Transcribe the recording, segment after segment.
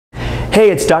Hey,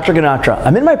 it's Dr. Ganatra.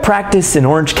 I'm in my practice in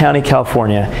Orange County,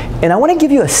 California, and I want to give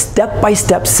you a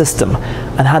step-by-step system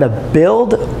on how to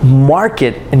build,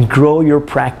 market, and grow your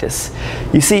practice.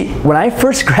 You see, when I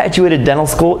first graduated dental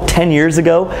school 10 years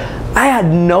ago, I had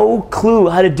no clue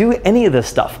how to do any of this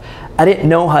stuff. I didn't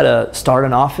know how to start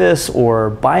an office or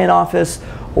buy an office,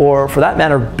 or for that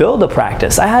matter, build a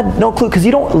practice. I had no clue because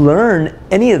you don't learn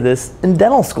any of this in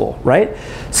dental school, right?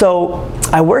 So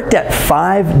I worked at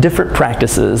 5 different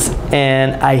practices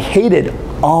and I hated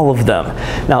all of them.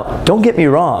 Now, don't get me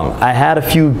wrong, I had a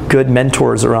few good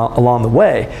mentors along the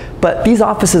way, but these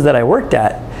offices that I worked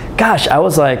at, gosh, I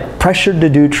was like pressured to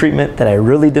do treatment that I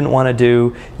really didn't want to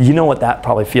do. You know what that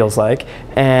probably feels like.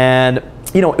 And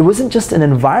you know, it wasn't just an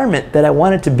environment that I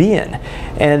wanted to be in.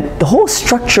 And the whole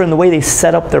structure and the way they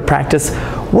set up their practice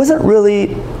wasn't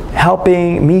really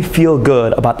helping me feel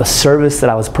good about the service that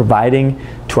I was providing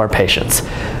to our patients.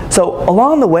 So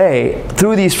along the way,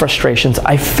 through these frustrations,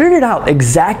 I figured out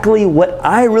exactly what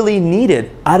I really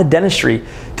needed out of dentistry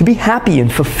to be happy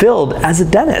and fulfilled as a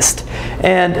dentist.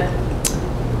 And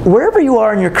wherever you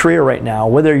are in your career right now,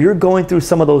 whether you're going through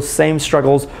some of those same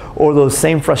struggles or those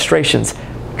same frustrations,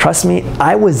 trust me,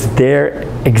 I was there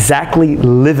exactly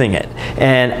living it.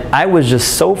 And I was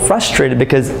just so frustrated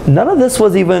because none of this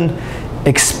was even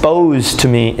exposed to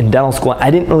me in dental school. I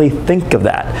didn't really think of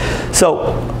that.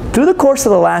 So through the course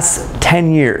of the last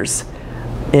 10 years,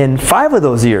 in 5 of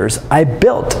those years, I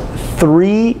built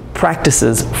 3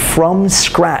 practices from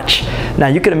scratch. Now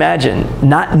you can imagine,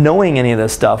 not knowing any of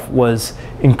this stuff was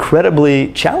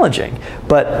incredibly challenging,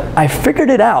 but I figured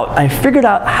it out. I figured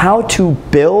out how to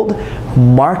build,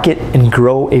 market, and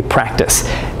grow a practice.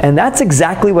 And that's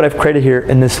exactly what I've created here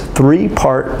in this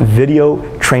 3-part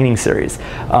video training series.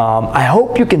 I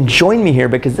hope you can join me here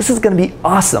because this is going to be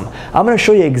awesome. I'm going to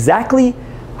show you exactly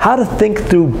how to think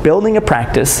through building a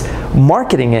practice,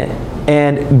 marketing it,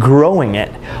 and growing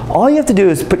it. All you have to do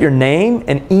is put your name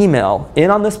and email in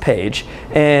on this page,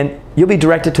 and you'll be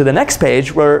directed to the next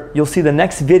page where you'll see the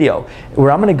next video,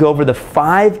 where I'm going to go over the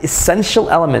 5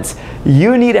 essential elements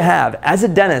you need to have as a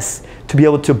dentist to be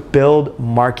able to build,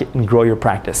 market, and grow your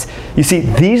practice. You see,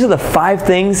 these are the 5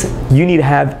 things you need to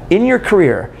have in your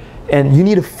career, and you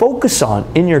need to focus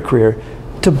on in your career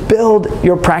to build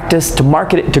your practice, to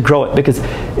market it, to grow it. Because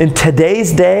in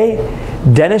today's day,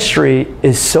 dentistry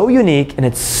is so unique and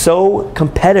it's so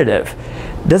competitive.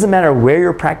 It doesn't matter where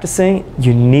you're practicing,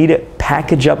 you need to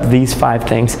package up these 5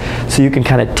 things so you can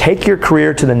kind of take your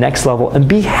career to the next level and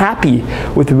be happy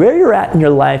with where you're at in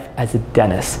your life as a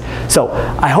dentist. So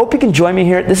I hope you can join me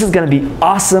here. This is going to be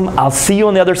awesome. I'll see you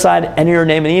on the other side. Enter your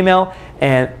name and email,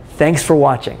 and thanks for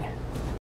watching.